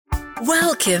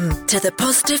Welcome to the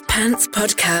Positive Pants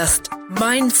Podcast.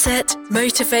 Mindset,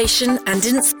 motivation and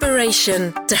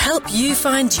inspiration to help you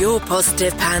find your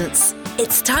positive pants.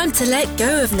 It's time to let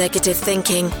go of negative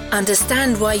thinking,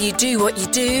 understand why you do what you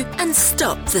do and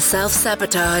stop the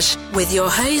self-sabotage with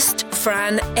your host,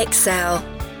 Fran Excel.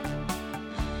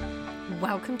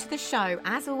 Welcome to the show.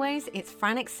 As always, it's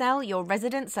Fran Excel, your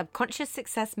resident subconscious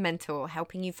success mentor,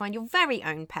 helping you find your very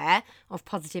own pair of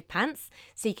positive pants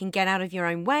so you can get out of your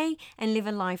own way and live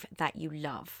a life that you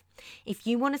love. If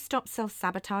you want to stop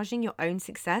self-sabotaging your own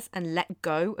success and let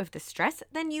go of the stress,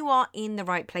 then you are in the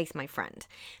right place, my friend.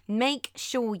 Make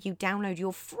sure you download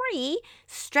your free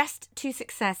Stressed to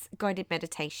Success guided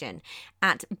meditation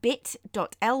at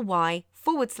bit.ly/stress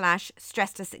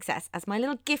to success as my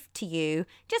little gift to you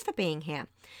just for being here.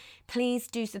 Please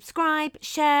do subscribe,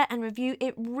 share and review.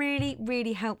 It really,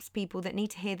 really helps people that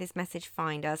need to hear this message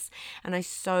find us, and I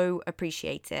so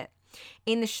appreciate it.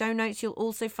 In the show notes, you'll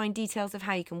also find details of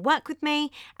how you can work with me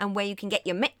and where you can get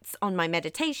your mitts on my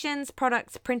meditations,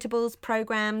 products, printables,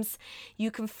 programs.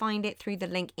 You can find it through the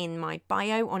link in my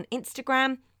bio on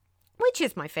Instagram, which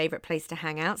is my favourite place to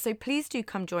hang out. So please do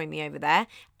come join me over there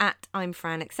at I'm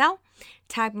Fran Excel.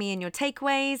 Tag me in your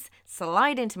takeaways,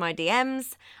 slide into my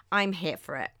DMs. I'm here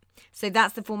for it. So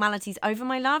that's the formalities over,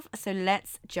 my love. So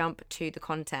let's jump to the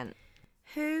content.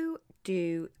 Who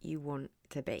do you want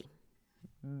to be?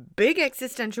 Big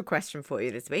existential question for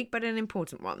you this week, but an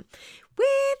important one,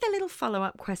 with a little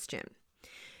follow-up question.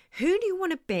 Who do you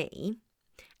want to be,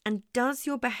 and does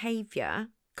your behaviour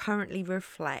currently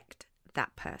reflect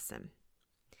that person?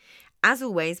 As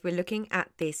always, we're looking at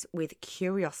this with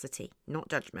curiosity, not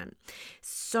judgment.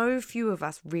 So few of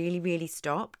us really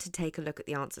stop to take a look at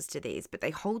the answers to these, but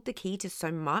they hold the key to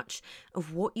so much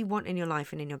of what you want in your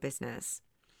life and in your business.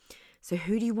 So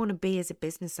who do you want to be as a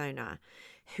business owner?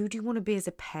 Who do you want to be as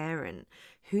a parent?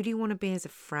 Who do you want to be as a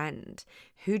friend?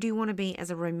 Who do you want to be as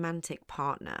a romantic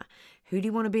partner? Who do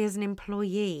you want to be as an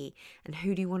employee? And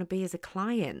who do you want to be as a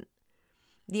client?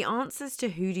 The answers to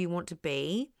who do you want to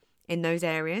be in those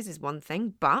areas is one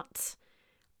thing, but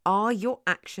are your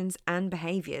actions and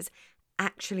behaviors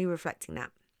actually reflecting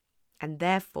that? And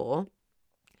therefore,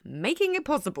 making it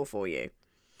possible for you.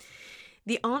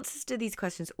 The answers to these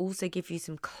questions also give you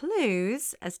some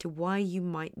clues as to why you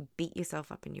might beat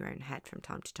yourself up in your own head from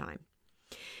time to time.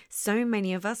 So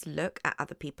many of us look at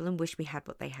other people and wish we had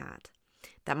what they had.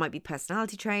 That might be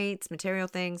personality traits, material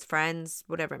things, friends,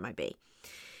 whatever it might be.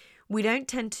 We don't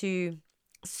tend to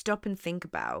stop and think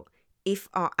about if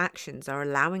our actions are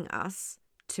allowing us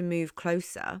to move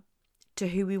closer to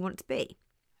who we want to be.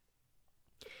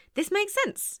 This makes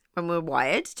sense when we're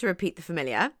wired to repeat the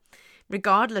familiar,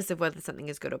 regardless of whether something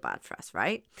is good or bad for us,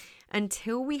 right?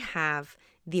 Until we have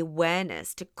the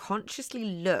awareness to consciously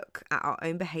look at our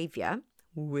own behavior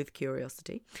with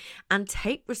curiosity and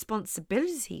take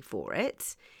responsibility for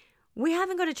it, we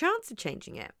haven't got a chance of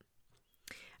changing it.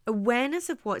 Awareness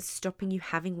of what's stopping you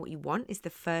having what you want is the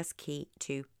first key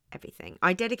to everything.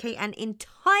 I dedicate an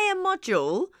entire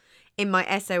module in my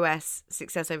SOS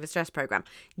Success Over Stress program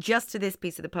just to this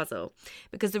piece of the puzzle,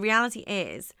 because the reality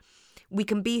is we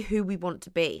can be who we want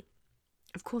to be.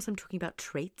 Of course, I'm talking about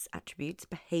traits, attributes,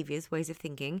 behaviors, ways of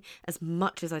thinking, as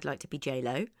much as I'd like to be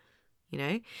J-Lo, you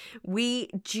know. We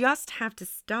just have to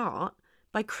start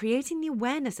by creating the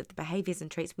awareness of the behaviors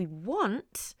and traits we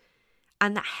want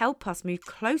and that help us move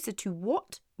closer to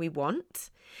what we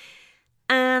want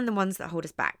and the ones that hold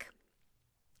us back.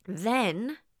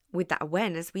 Then, with that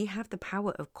awareness, we have the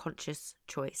power of conscious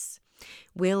choice.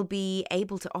 We'll be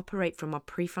able to operate from our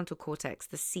prefrontal cortex,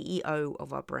 the CEO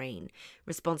of our brain,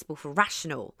 responsible for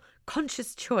rational,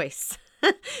 conscious choice,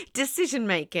 decision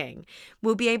making.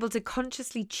 We'll be able to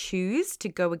consciously choose to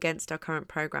go against our current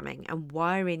programming and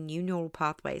wire in new neural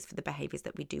pathways for the behaviors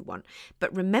that we do want.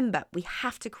 But remember, we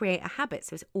have to create a habit,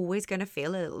 so it's always going to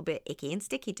feel a little bit icky and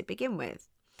sticky to begin with.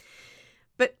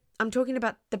 But I'm talking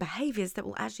about the behaviors that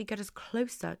will actually get us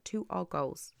closer to our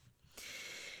goals.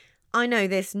 I know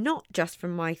this not just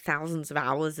from my thousands of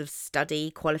hours of study,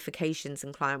 qualifications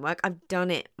and client work. I've done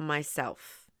it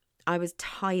myself. I was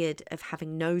tired of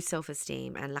having no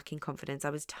self-esteem and lacking confidence. I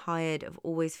was tired of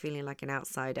always feeling like an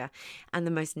outsider and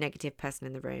the most negative person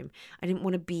in the room. I didn't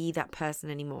want to be that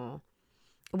person anymore.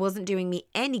 It wasn't doing me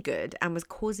any good and was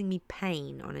causing me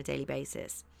pain on a daily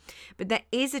basis. But there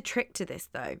is a trick to this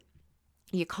though.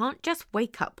 You can't just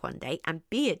wake up one day and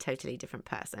be a totally different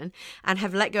person and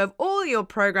have let go of all your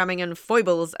programming and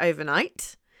foibles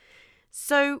overnight.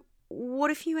 So what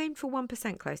if you aim for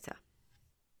 1% closer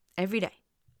every day?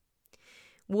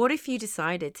 What if you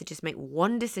decided to just make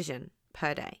one decision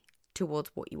per day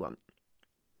towards what you want?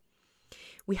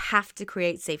 We have to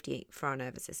create safety for our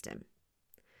nervous system.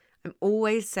 I'm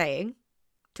always saying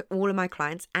to all of my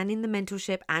clients, and in the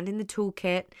mentorship and in the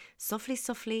toolkit, softly,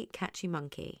 softly, catchy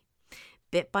monkey.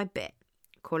 Bit by bit.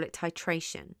 Call it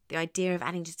titration. The idea of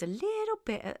adding just a little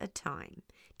bit at a time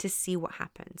to see what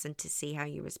happens and to see how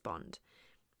you respond,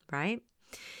 right?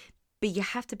 But you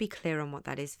have to be clear on what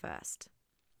that is first.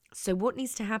 So what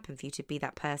needs to happen for you to be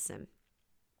that person?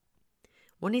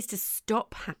 What needs to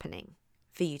stop happening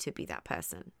for you to be that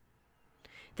person?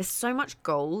 There's so much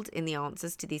gold in the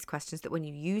answers to these questions that when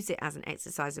you use it as an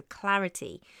exercise of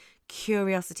clarity,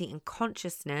 curiosity, and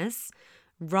consciousness,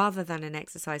 rather than an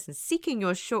exercise in seeking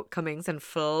your shortcomings and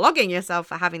flogging yourself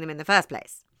for having them in the first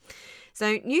place.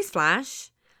 So,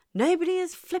 newsflash, nobody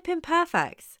is flipping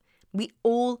perfect. We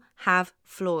all have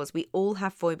flaws. We all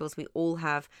have foibles. We all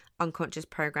have unconscious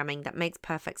programming that makes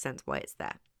perfect sense why it's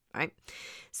there, right?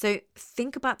 So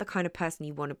think about the kind of person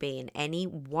you want to be in any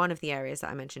one of the areas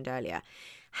that I mentioned earlier.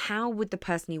 How would the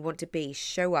person you want to be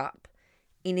show up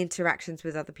in interactions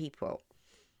with other people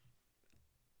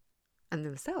and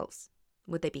themselves?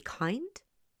 Would they be kind,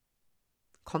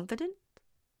 confident,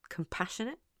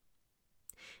 compassionate?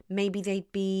 Maybe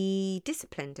they'd be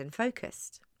disciplined and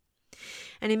focused.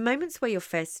 And in moments where you're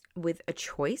faced with a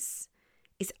choice,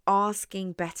 it's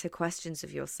asking better questions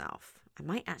of yourself. I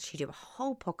might actually do a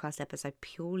whole podcast episode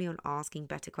purely on asking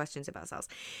better questions of ourselves.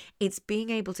 It's being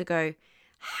able to go,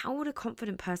 how would a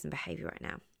confident person behave right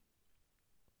now?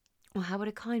 Or how would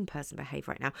a kind person behave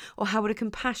right now? Or how would a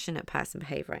compassionate person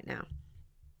behave right now?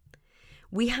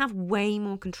 We have way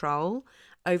more control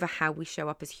over how we show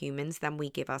up as humans than we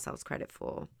give ourselves credit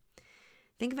for.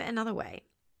 Think of it another way.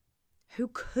 Who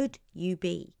could you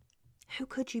be? Who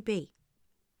could you be?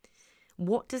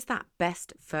 What does that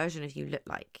best version of you look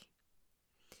like?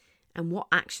 And what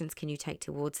actions can you take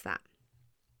towards that?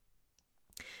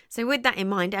 So with that in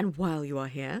mind, and while you are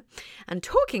here, and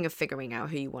talking of figuring out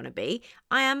who you want to be,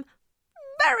 I am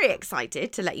very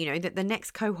excited to let you know that the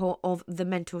next cohort of the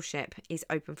mentorship is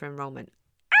open for enrollment.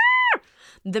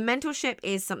 The mentorship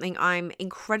is something I'm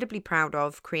incredibly proud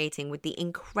of creating with the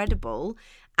incredible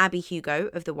Abby Hugo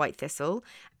of The White Thistle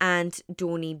and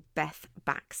Dawny Beth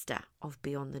Baxter of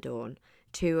Beyond the Dawn,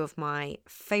 two of my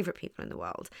favourite people in the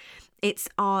world. It's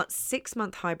our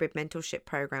 6-month hybrid mentorship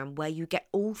program where you get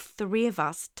all three of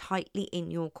us tightly in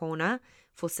your corner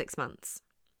for 6 months.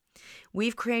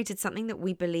 We've created something that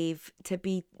we believe to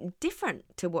be different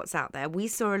to what's out there. We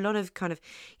saw a lot of kind of,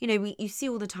 you see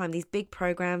all the time these big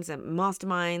programs and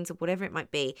masterminds or whatever it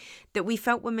might be that we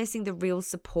felt were missing the real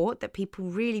support that people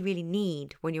really, really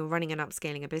need when you're running and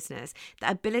upscaling a business.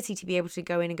 The ability to be able to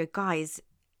go in and go, guys,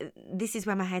 this is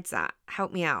where my head's at.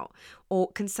 Help me out.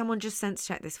 Or can someone just sense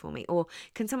check this for me? Or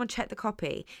can someone check the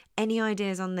copy? Any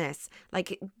ideas on this?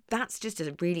 Like, that's just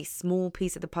a really small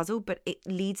piece of the puzzle, but it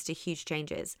leads to huge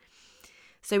changes.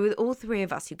 So with all three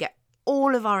of us, you get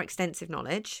all of our extensive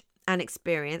knowledge and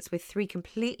experience with 3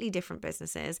 completely different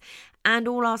businesses and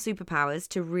all our superpowers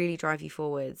to really drive you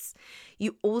forwards.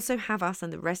 You also have us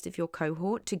and the rest of your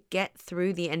cohort to get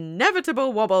through the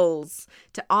inevitable wobbles,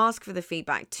 to ask for the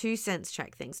feedback, to sense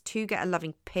check things, to get a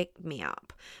loving pick me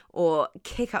up or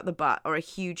kick up the butt or a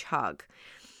huge hug,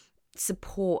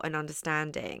 support and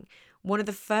understanding. One of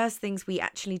the first things we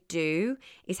actually do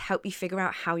is help you figure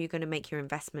out how you're going to make your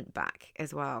investment back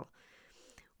as well.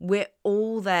 We're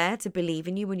all there to believe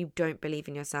in you when you don't believe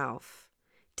in yourself,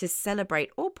 to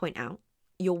celebrate or point out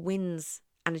your wins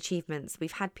and achievements.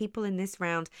 We've had people in this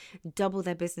round double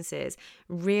their businesses,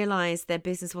 realize their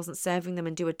business wasn't serving them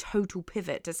and do a total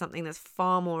pivot to something that's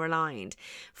far more aligned,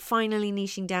 finally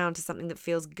niching down to something that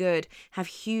feels good, have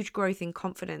huge growth in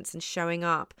confidence and showing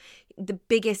up, the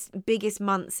biggest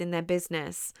months in their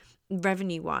business,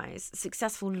 revenue-wise,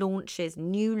 successful launches,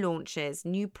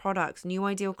 new products, new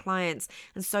ideal clients,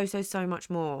 and so much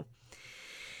more.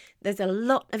 There's a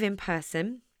lot of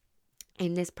in-person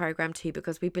in this program too,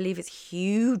 because we believe it's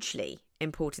hugely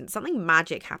important. Something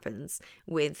magic happens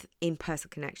with in-person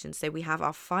connections. So we have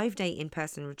our 5-day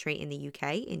in-person retreat in the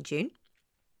UK in June.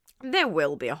 There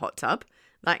will be a hot tub.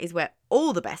 That is where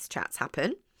all the best chats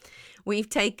happen. We've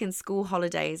taken school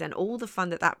holidays and all the fun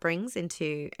that brings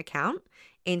into account,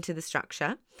 into the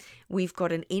structure. We've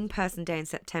got an in-person day in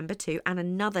September too, and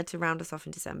another to round us off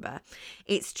in December.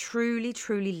 It's truly,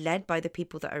 truly led by the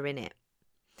people that are in it.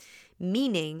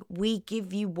 Meaning we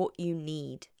give you what you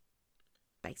need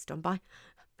based on, by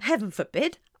heaven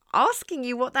forbid, asking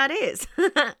you what that is.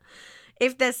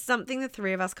 If there's something the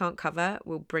 3 of us can't cover,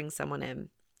 we'll bring someone in.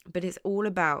 But it's all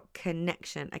about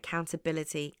connection,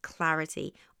 accountability,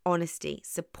 clarity, honesty,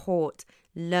 support,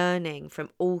 learning from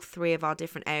all 3 of our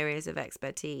different areas of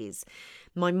expertise,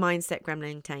 my mindset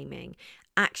gremlin taming,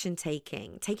 action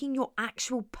taking your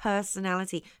actual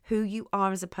personality, who you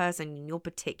are as a person in your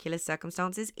particular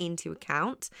circumstances into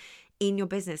account in your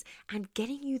business, and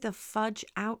getting you the fudge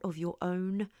out of your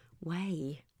own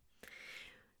way.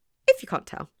 If you can't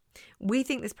tell, we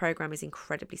think this program is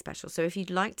incredibly special. So if you'd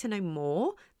like to know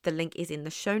more, the link is in the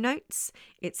show notes.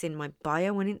 It's in my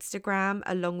bio on Instagram,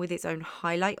 along with its own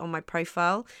highlight on my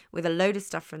profile with a load of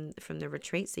stuff from the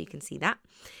retreat, so you can see that.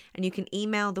 And you can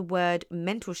email the word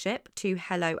mentorship to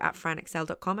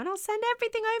hello@franexcel.com and I'll send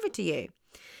everything over to you.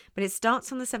 But it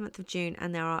starts on the 7th of June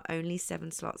and there are only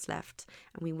 7 slots left.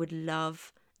 And we would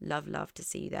love, love, love to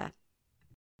see you there.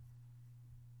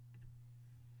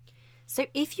 So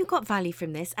if you got value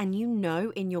from this and you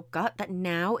know in your gut that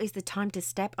now is the time to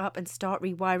step up and start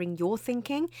rewiring your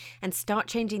thinking and start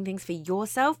changing things for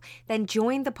yourself, then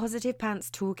join the Positive Pants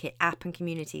Toolkit app and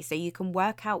community so you can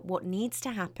work out what needs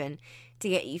to happen to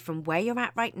get you from where you're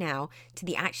at right now to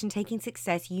the action-taking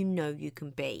success you know you can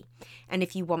be. And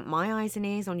if you want my eyes and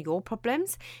ears on your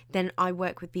problems, then I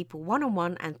work with people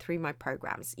one-on-one and through my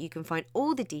programs. You can find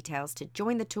all the details to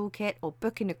join the toolkit or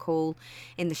book in a call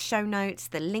in the show notes,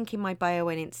 the link in my bio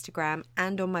on Instagram,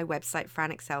 and on my website,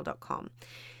 franexcel.com.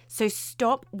 So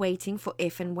stop waiting for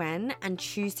if and when and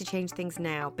choose to change things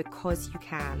now, because you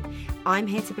can. I'm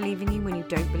here to believe in you when you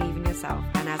don't believe in yourself.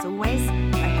 And as always,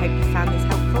 I hope you found this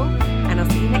helpful.